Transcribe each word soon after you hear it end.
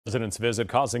President's visit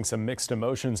causing some mixed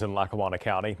emotions in Lackawanna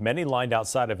County. Many lined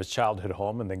outside of his childhood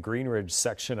home in the Green Ridge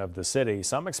section of the city,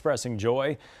 some expressing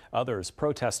joy, others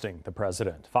protesting the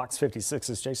president. Fox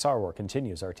 56's Jay Sarwar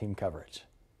continues our team coverage.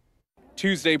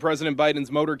 Tuesday, President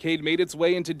Biden's motorcade made its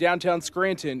way into downtown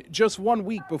Scranton just 1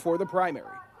 week before the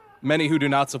primary. Many who do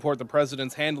not support the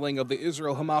president's handling of the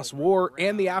Israel-Hamas war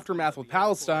and the aftermath with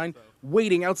Palestine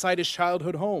waiting outside his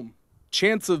childhood home.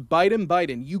 Chants of "Biden,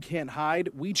 Biden, you can't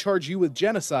hide, we charge you with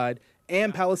genocide,"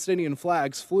 and Palestinian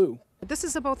flags flew. This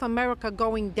is about America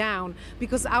going down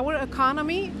because our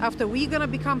economy, after we're going to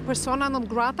become persona non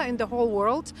grata in the whole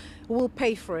world, will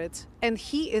pay for it. And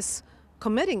he is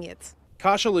committing it.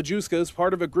 Kasha Lajuska is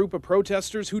part of a group of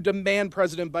protesters who demand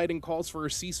President Biden calls for a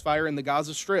ceasefire in the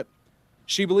Gaza Strip.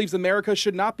 She believes America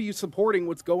should not be supporting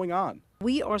what's going on.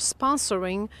 We are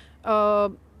sponsoring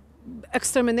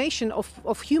extermination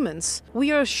of humans.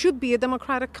 Should be a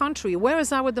democratic country. Where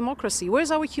is our democracy? Where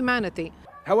is our humanity?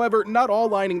 However, not all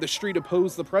lining the street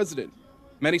oppose the president.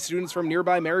 Many students from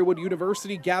nearby Marywood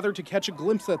University gathered to catch a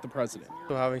glimpse at the president.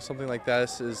 So having something like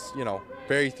this is,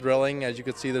 very thrilling. As you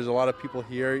can see, there's a lot of people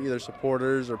here, either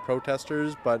supporters or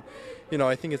protesters. But,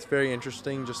 I think it's very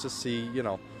interesting just to see,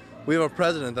 we have a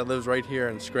president that lives right here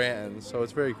in Scranton, so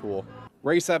it's very cool.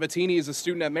 Ray Sabatini is a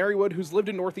student at Marywood who's lived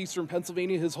in northeastern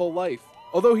Pennsylvania his whole life.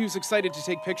 Although he was excited to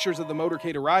take pictures of the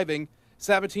motorcade arriving,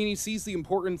 Sabatini sees the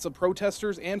importance of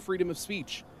protesters and freedom of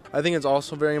speech. I think it's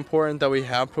also very important that we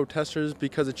have protesters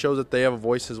because it shows that they have a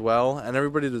voice as well, and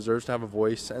everybody deserves to have a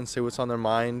voice and say what's on their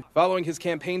mind. Following his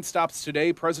campaign stops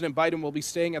today, President Biden will be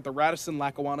staying at the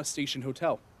Radisson-Lackawanna Station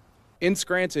Hotel. In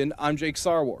Scranton, I'm Jake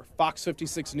Sarwar, Fox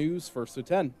 56 News, First to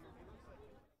 10.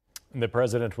 The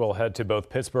president will head to both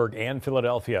Pittsburgh and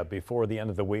Philadelphia before the end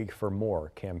of the week for more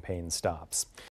campaign stops.